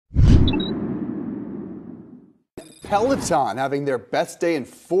Peloton having their best day in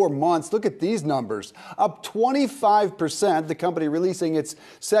 4 months. Look at these numbers, up 25%. The company releasing its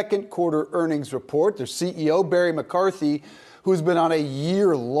second quarter earnings report. Their CEO, Barry McCarthy, who's been on a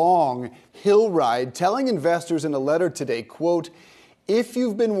year-long hill ride, telling investors in a letter today, quote, "If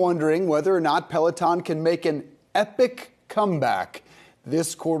you've been wondering whether or not Peloton can make an epic comeback,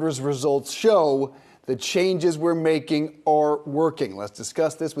 this quarter's results show the changes we're making are working." Let's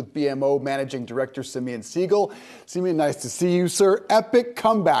discuss this with BMO Managing Director Simeon Siegel. Simeon, nice to see you, sir. Epic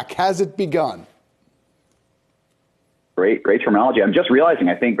comeback. Has it begun? Great terminology. I'm just realizing,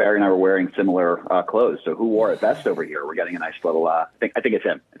 I think Barry and I were wearing similar clothes. So who wore it best over here? We're getting a nice little, I think it's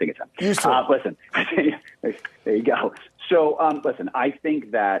him. You, sir. Listen, there you go. So listen, I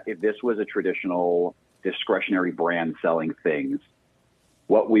think that if this was a traditional discretionary brand selling things,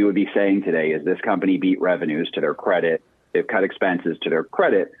 what we would be saying today is this company beat revenues to their credit. They've cut expenses to their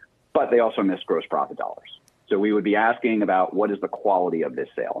credit, but they also missed gross profit dollars. So we would be asking about what is the quality of this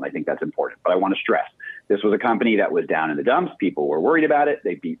sale. And I think that's important. But I want to stress, this was a company that was down in the dumps. People were worried about it.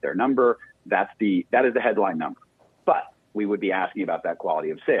 They beat their number. That is the headline number. But we would be asking about that quality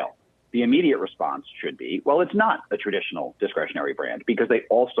of sale. The immediate response should be, well, it's not a traditional discretionary brand because they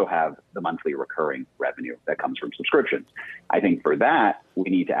also have the monthly recurring revenue that comes from subscriptions. I think for that, we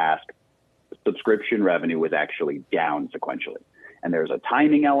need to ask, subscription revenue was actually down sequentially. And there's a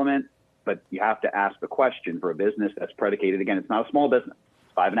timing element, but you have to ask the question for a business that's predicated, again, it's not a small business.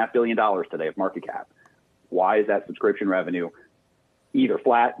 It's $5.5 billion today of market cap. Why is that subscription revenue either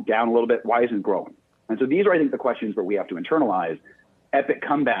flat, down a little bit? Why isn't it growing? And so these are, I think, the questions that we have to internalize. Epic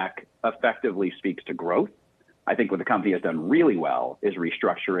comeback effectively speaks to growth. I think what the company has done really well is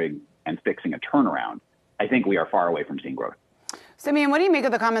restructuring and fixing a turnaround. I think we are far away from seeing growth. Simeon, what do you make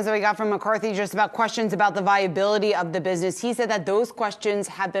of the comments that we got from McCarthy just about questions about the viability of the business? He said that those questions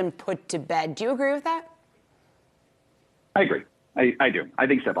have been put to bed. Do you agree with that? I agree. I do. I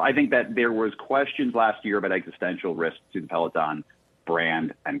think so. I think that there was questions last year about existential risk to the Peloton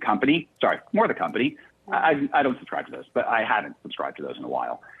brand and company. Sorry, more the company. I don't subscribe to those, but I haven't subscribed to those in a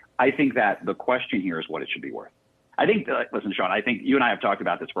while. I think that the question here is what it should be worth. I think, listen, Sean, I think you and I have talked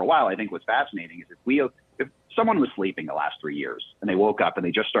about this for a while. I think what's fascinating is if someone was sleeping the last 3 years and they woke up and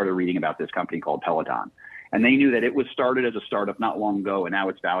they just started reading about this company called Peloton, and they knew that it was started as a startup not long ago and now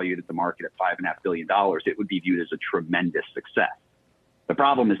it's valued at the market at $5.5 billion, it would be viewed as a tremendous success. The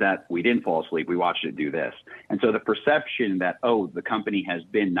problem is that we didn't fall asleep. We watched it do this. And so the perception that, oh, the company has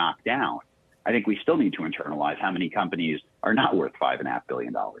been knocked down, I think we still need to internalize how many companies are not worth $5.5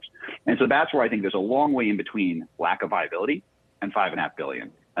 billion. And so that's where I think there's a long way in between lack of viability and $5.5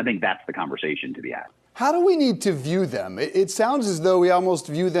 billion. I think that's the conversation to be had. How do we need to view them? It sounds as though we almost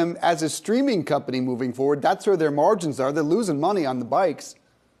view them as a streaming company moving forward. That's where their margins are. They're losing money on the bikes.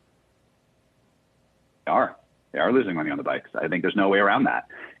 They are losing money on the bikes. I think there's no way around that.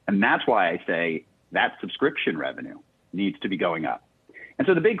 And that's why I say that subscription revenue needs to be going up. And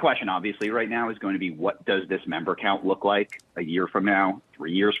so the big question, obviously, right now is going to be, what does this member count look like a year from now,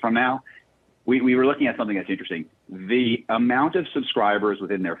 3 years from now? We were looking at something that's interesting. The amount of subscribers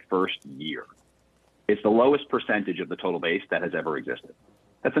within their first year is the lowest percentage of the total base that has ever existed.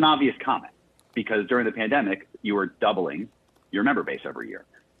 That's an obvious comment because during the pandemic, you were doubling your member base every year.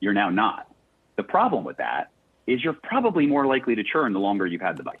 You're now not. The problem with that is you're probably more likely to churn the longer you've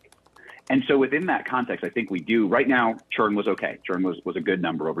had the bike. And so within that context, I think we do. Right now, churn was okay. Churn was a good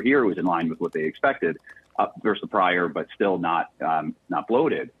number over here. It was in line with what they expected versus the prior, but still not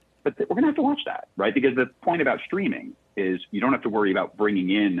bloated. But we're going to have to watch that, right? Because the point about streaming is you don't have to worry about bringing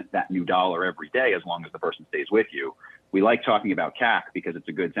in that new dollar every day as long as the person stays with you. We like talking about CAC because it's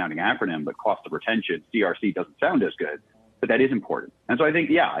a good sounding acronym, but cost of retention, CRC, doesn't sound as good. But that is important. And so I think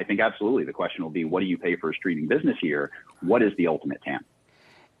absolutely the question will be, what do you pay for a streaming business here? What is the ultimate TAM?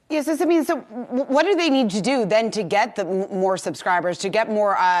 Yes, so what do they need to do then to get more subscribers, to get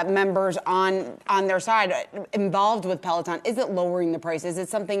more members on their side involved with Peloton? Is it lowering the price? Is it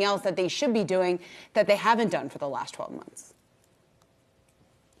something else that they should be doing that they haven't done for the last 12 months?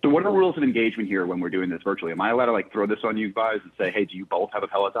 So what are rules of engagement here when we're doing this virtually? Am I allowed to throw this on you guys and say, hey, do you both have a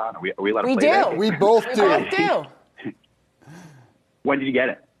Peloton? Are we allowed to play that? We both do. We both do. When did you get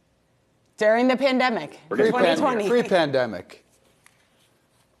it? During the pandemic, 2020. Pre-pandemic.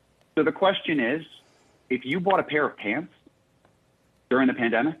 So the question is, if you bought a pair of pants during the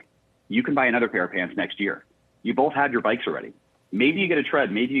pandemic, you can buy another pair of pants next year. You both have your bikes already. Maybe you get a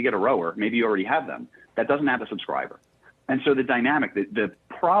tread, maybe you get a rower, maybe you already have them. That doesn't have a subscriber. And so the dynamic, the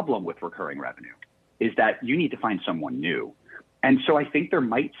problem with recurring revenue is that you need to find someone new. And so I think there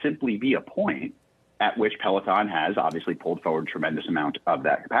might simply be a point at which Peloton has obviously pulled forward a tremendous amount of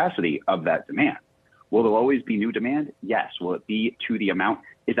that capacity, of that demand. Will there always be new demand? Yes. Will it be to the amount?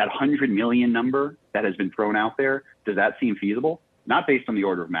 Is that 100 million number that has been thrown out there, does that seem feasible? Not based on the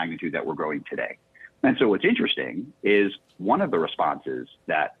order of magnitude that we're growing today. And so what's interesting is one of the responses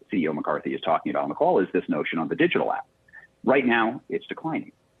that CEO McCarthy is talking about on the call is this notion on the digital app. Right now, it's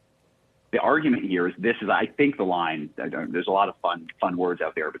declining. The argument here is this is, I think, the line. There's a lot of fun words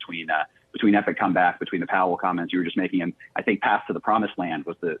out there between epic comeback, between the Powell comments you were just making, and I think path to the promised land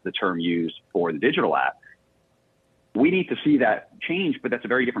was the term used for the digital app. We need to see that change, but that's a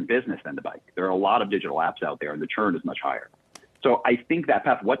very different business than the bike. There are a lot of digital apps out there, and the churn is much higher. So I think that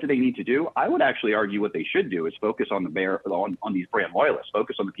path, what do they need to do? I would actually argue what they should do is focus on on these brand loyalists,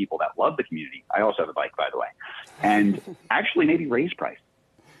 focus on the people that love the community. I also have a bike, by the way, and actually maybe raise price,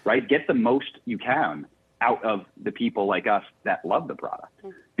 right? Get the most you can out of the people like us that love the product.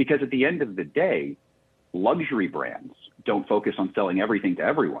 Because at the end of the day, luxury brands don't focus on selling everything to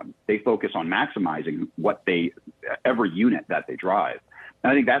everyone. They focus on maximizing every unit that they drive.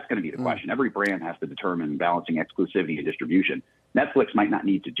 And I think that's going to be the question. Every brand has to determine balancing exclusivity and distribution. Netflix might not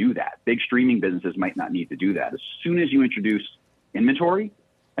need to do that. Big streaming businesses might not need to do that. As soon as you introduce inventory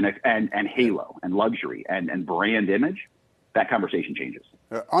and halo and luxury and brand image, that conversation changes.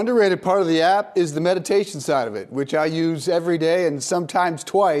 Underrated part of the app is the meditation side of it, which I use every day and sometimes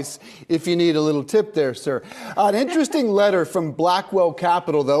twice if you need a little tip there, sir. An interesting letter from Blackwell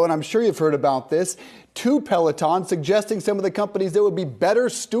Capital, though, and I'm sure you've heard about this, to Peloton, suggesting some of the companies that would be better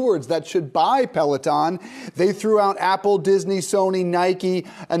stewards that should buy Peloton. They threw out Apple, Disney, Sony, Nike,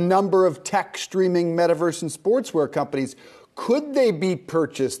 a number of tech streaming, metaverse, and sportswear companies. Could they be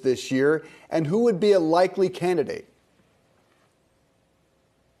purchased this year, and who would be a likely candidate?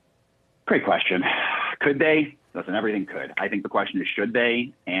 Great question. Could they? Listen, everything could. I think the question is, should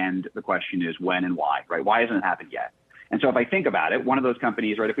they? And the question is when and why, right? Why hasn't it happened yet? And so if I think about it, one of those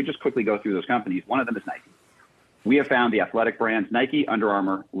companies, right, if we just quickly go through those companies, one of them is Nike. We have found the athletic brands, Nike, Under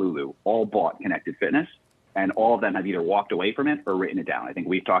Armour, Lulu, all bought connected fitness, and all of them have either walked away from it or written it down. I think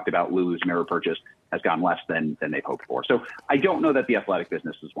we've talked about Lulu's mirror purchase has gone less than they've hoped for. So I don't know that the athletic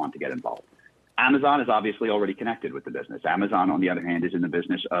businesses want to get involved. Amazon is obviously already connected with the business. Amazon, on the other hand, is in the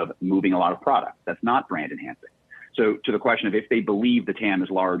business of moving a lot of product. That's not brand enhancing. So to the question of if they believe the TAM is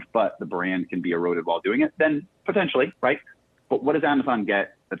large, but the brand can be eroded while doing it, then potentially, right? But what does Amazon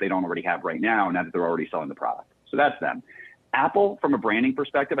get that they don't already have right now that they're already selling the product? So that's them. Apple, from a branding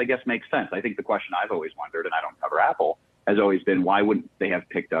perspective, I guess makes sense. I think the question I've always wondered, and I don't cover Apple, has always been, why wouldn't they have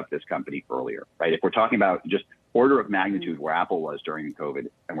picked up this company earlier, right? If we're talking about just order of magnitude where Apple was during COVID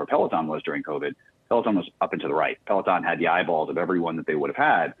and where Peloton was during COVID, Peloton was up and to the right. Peloton had the eyeballs of everyone that they would have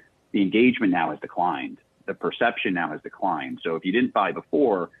had. The engagement now has declined. The perception now has declined. So if you didn't buy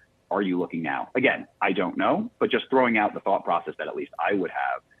before, are you looking now? Again, I don't know, but just throwing out the thought process that at least I would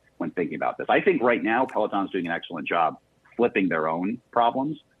have when thinking about this. I think right now Peloton's doing an excellent job flipping their own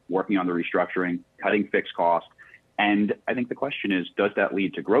problems, working on the restructuring, cutting fixed costs. And I think the question is, does that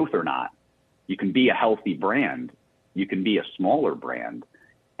lead to growth or not? You can be a healthy brand. You can be a smaller brand.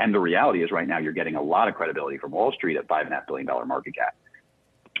 And the reality is right now you're getting a lot of credibility from Wall Street at $5.5 billion market cap.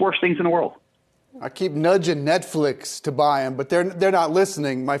 It's worst things in the world. I keep nudging Netflix to buy them, but they're not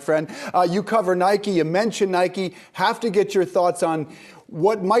listening, my friend. You cover Nike. You mentioned Nike. Have to get your thoughts on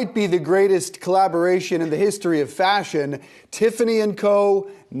what might be the greatest collaboration in the history of fashion. Tiffany Co,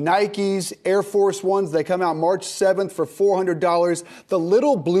 Nike's Air Force Ones. They come out March 7th for $400. The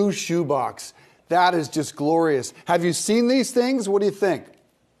little blue shoebox. That is just glorious. Have you seen these things? What do you think?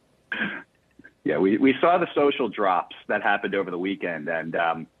 Yeah, we saw the social drops that happened over the weekend,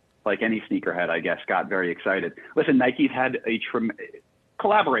 and like any sneakerhead, I guess, got very excited. Listen, Nike's had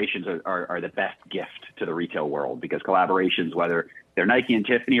collaborations are the best gift to the retail world, because collaborations, whether they're Nike and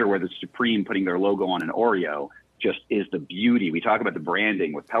Tiffany or whether it's Supreme putting their logo on an Oreo, just is the beauty. We talk about the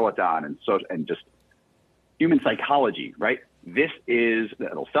branding with Peloton and just human psychology, right?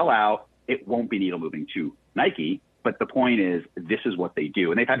 It'll sell out. It won't be needle moving to Nike. But the point is, this is what they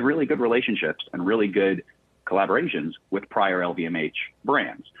do. And they've had really good relationships and really good collaborations with prior LVMH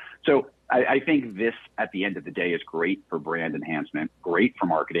brands. So I think this, at the end of the day, is great for brand enhancement, great for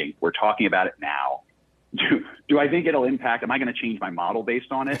marketing. We're talking about it now. Do I think it'll impact? Am I going to change my model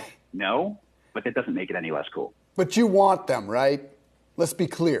based on it? No, but that doesn't make it any less cool. But you want them, right? Let's be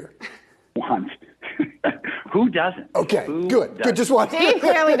clear. Want. Who doesn't? Okay, good. Just want. Dave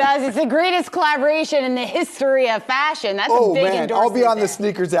clearly does. It's the greatest collaboration in the history of fashion. That's a big endorsement. I'll be on the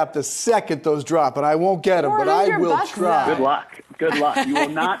sneakers app the second those drop, and I won't get them, but I will try. Good luck. Good luck. You will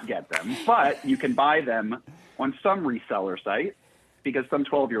not get them, but you can buy them on some reseller site, because some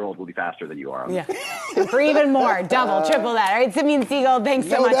 12-year-old will be faster than you are. Yeah. And for even more, double, triple that. All right, Simeon Siegel, thanks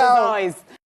so much as always.